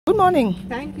Good morning.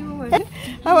 Thank you.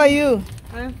 How are you?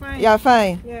 I'm fine. You're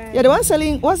fine. Yeah. You're the one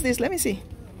selling. What's this? Let me see.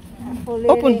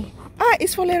 Open. Ah,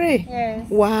 it's folere. Yes.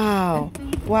 Wow.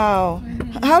 Wow.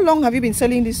 How long have you been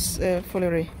selling this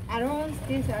folere? Around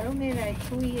this, I don't mean like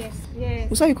 2 years. Yes.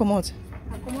 Who saw you come out?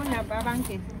 I come on a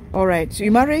bank. All right. So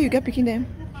you marry, you get picking them?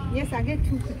 Yes, I get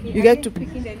 2 picking. You get 2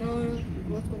 picking. They know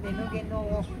what they don't get no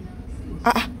work.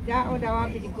 That other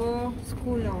one, they go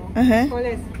school now.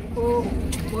 College, go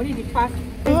money the past.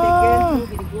 They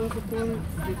go school.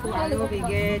 Before I know they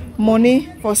get money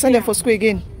for selling for school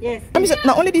again. Yes. Let me say,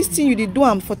 not only this thing you did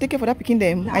do for taking for that picking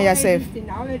them and yourself.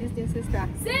 Now only this thing, sister.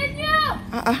 Senior.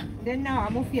 Then now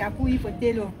I'm off here for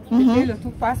tailor. The tailor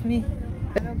to pass me.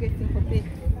 I don't get thing for pay.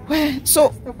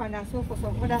 So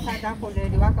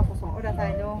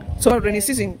rainy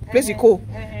season, place the cold.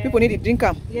 People need to drink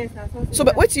them. Yes, so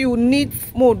but what you need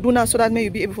more do now so that may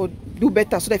you be able to do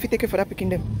better so that if you take it for that picking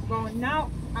them. But now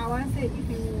I want to say if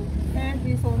you send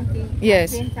me something,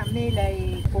 yes. I can make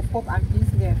like pop and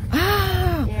beans there.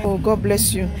 Yes. Oh, God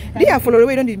bless you. They are following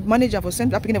away, don't the manager for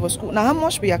send that picking for school. Now how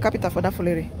much be your capital for that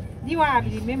follower? You want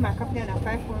to make my capital at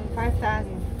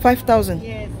 5,000. 5,000?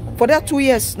 Yes. For that 2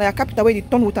 years, now your capital where the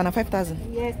turn with 5,000?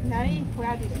 Yes, now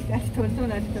that's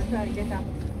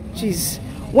jeez.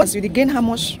 Once you gain how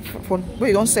much for what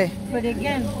you don't say? For the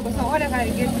gain, for some others I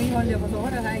get 300, for some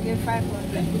others I get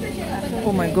 500.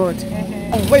 Oh my God.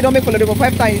 Why you don't make for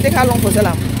 5 times? You take how long for sell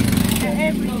them?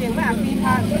 Every day when I pay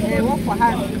hard, work for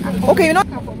hard. Okay, you know.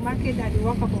 For market that you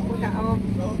work for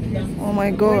oh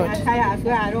my God.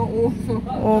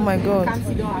 Oh my God.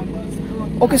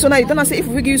 Okay, so now you don't say if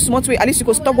we give you smart way, at least you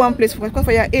could stop one place because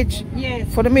for your age.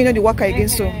 Yes. For the minute you work again,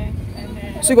 so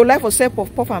you go live for sell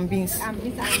puff and beans.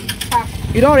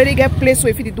 You don't already get place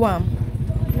where if you do them.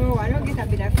 No, I don't get a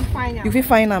bit. I feel fine. You feel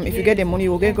fine them. If you get the money,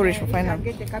 you will get encouraged for fine them.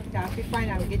 Get the capital. I feel fine.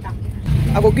 I will get them.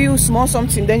 I will give you small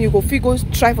something, then you go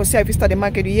try for sale if you start the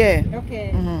market. Yeah.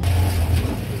 Okay.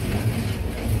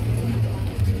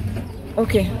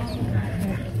 Okay.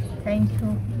 Thank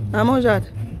you. How much that?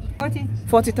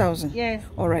 40,000. Yes.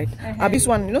 All right. This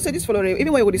one, you know, say this follower,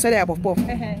 even when you go decide to puff,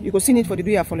 you go see it for the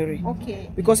do your follower. Okay.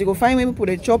 Because you go find when people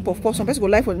put a chop of puff. Some people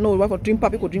go like for for drink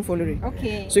pap, people drink follower.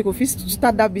 Okay. So you go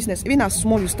start that business. Even as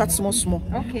small, you start small.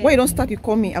 Okay. When you don't start, you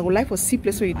call me. I would like for see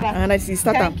place where you and I see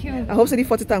start. Thank you. I hope so the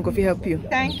 40,000 could help you.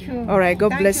 Thank you. All right.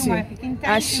 God bless you.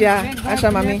 Asha,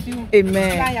 Mami.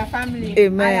 Amen. Your family.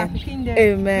 Amen.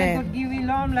 Amen. God give you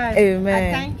long life.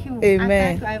 Amen. Thank you.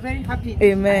 Amen. I'm very happy.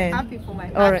 Amen. I'm happy for my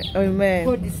heart. All right. Amen.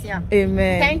 God this year.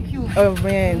 Amen. Thank you.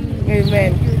 Amen.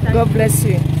 Amen. God bless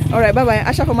you. All right. Bye bye.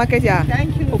 Asha for market. Yeah.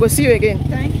 Thank you. We'll go see you again.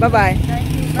 Thank you. Bye bye.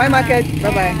 Thank you. Bye market.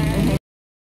 Bye bye.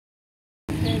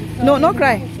 No, no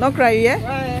cry. No cry.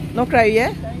 Yeah. No cry.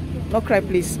 Yeah. No cry,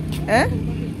 please.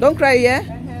 Don't cry. Yeah.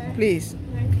 Please.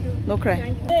 No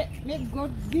cry. May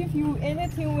God give you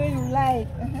anything where you like.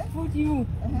 Put you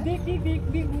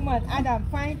big woman, Adam,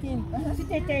 fine thing. She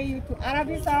take you to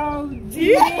Arabic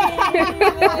Saudi.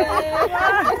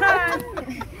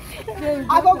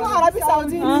 I go Arabic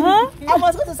Saudi. I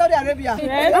must go to Saudi Arabia.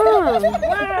 Yes.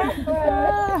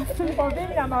 For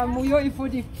being a muyo for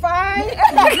the fine.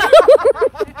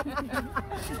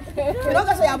 You know,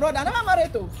 say your brother. I'm not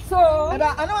married to. So I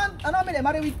don't mean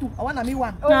married with 2. I want to meet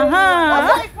 1. Fine.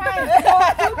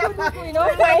 You know,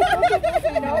 thank you.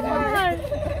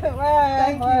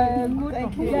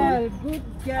 Thank you. Good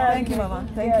girl. Thank you, Mama.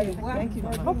 Thank you. Thank you,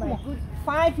 Mama. Good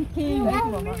 5 king.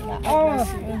 Oh.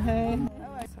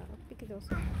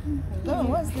 No,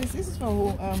 what's this? This is for who?